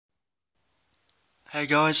Hey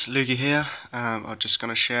guys, Lougie here. I'm just going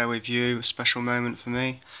to share with you a special moment for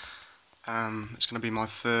me. It's going to be my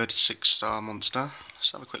third 6-star monster.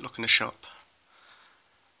 Let's have a quick look in the shop.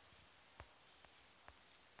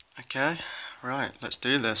 Okay, right, let's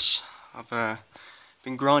do this. I've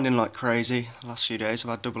been grinding like crazy the last few days.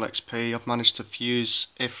 I've had double XP. I've managed to fuse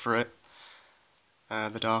Ifrit,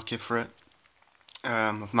 the Dark Ifrit.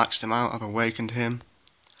 I've maxed him out, I've awakened him.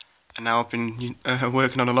 And now I've been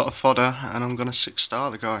working on a lot of fodder and I'm going to 6-star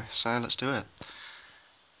the guy. So let's do it.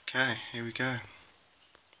 Okay, here we go.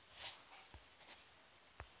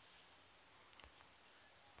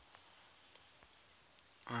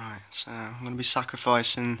 Right, so I'm going to be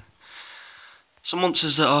sacrificing some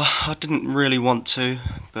monsters that I didn't really want to,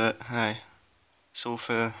 but hey, it's all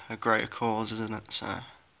for a greater cause, isn't it? So,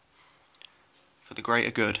 for the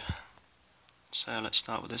greater good. So let's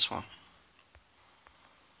start with this one.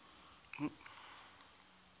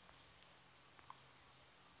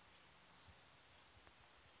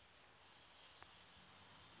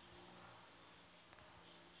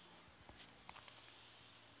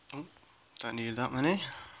 Oh, don't need that many.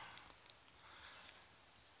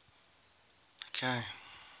 Okay.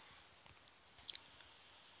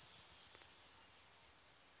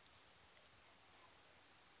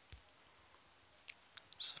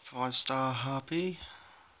 So 5-star harpy.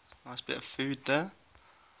 Nice bit of food there.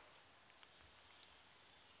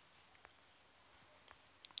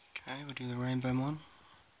 Okay, we'll do the rainbow one.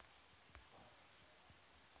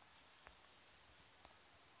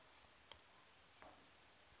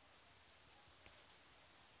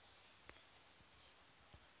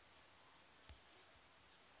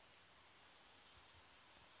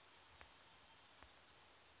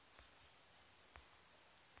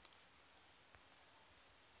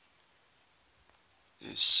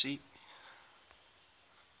 Do Seek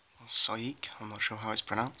or Saik, I'm not sure how it's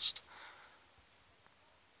pronounced.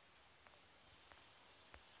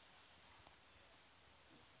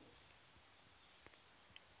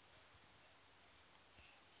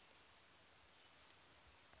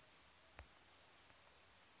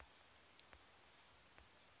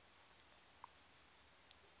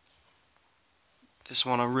 This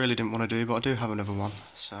one I really didn't want to do, but I do have another one,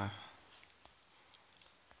 so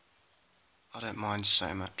I don't mind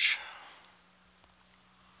so much.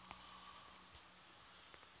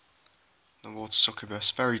 The water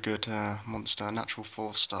succubus, very good monster, natural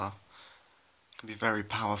 4-star. Can be very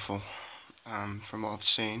powerful from what I've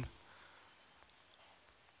seen.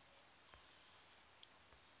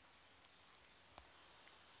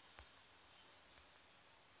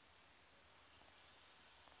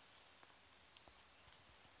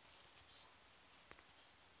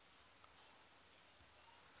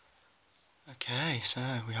 Okay, so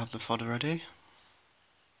we have the fodder ready.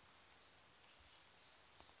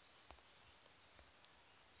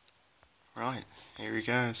 Right, here he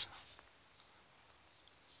goes.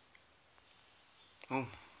 Oh,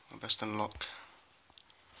 I best unlock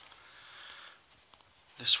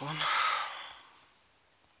this one.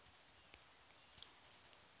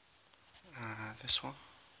 This one.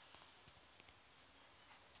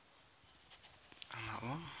 And that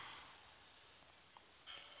one.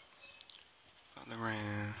 Got the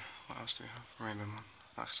rain. What else do we have? Rainbow one.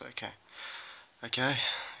 That's okay. Okay,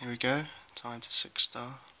 here we go. Time to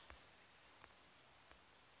 6-star.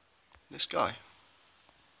 This guy.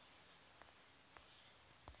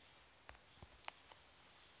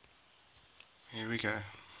 Here we go.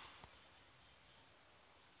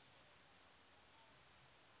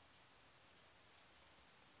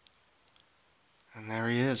 And there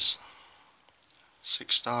he is.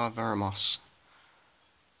 6-star Veramos.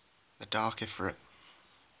 The Dark Ifrit.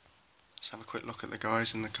 Let's have a quick look at the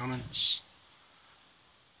guys in the comments.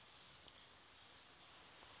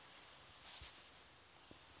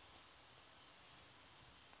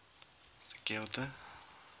 There's a guild there.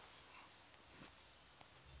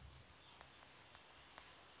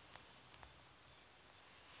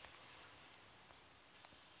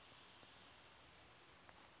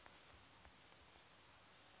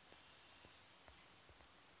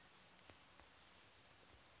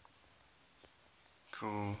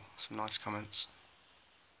 Cool, some nice comments.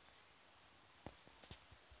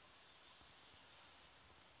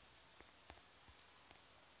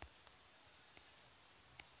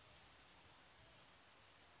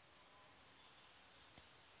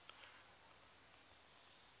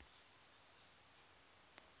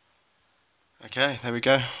 Okay, there we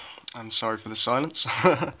go. I'm sorry for the silence.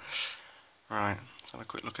 Right, let's have a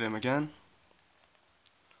quick look at him again.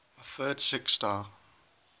 A third 6-star.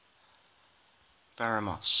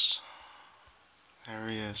 Veramos. There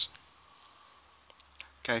he is.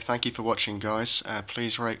 Okay, thank you for watching, guys.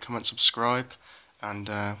 Please rate, comment, subscribe, and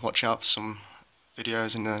watch out for some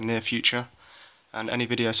videos in the near future. And any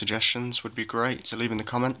video suggestions would be great to leave in the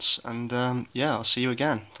comments. And yeah, I'll see you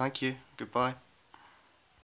again. Thank you. Goodbye.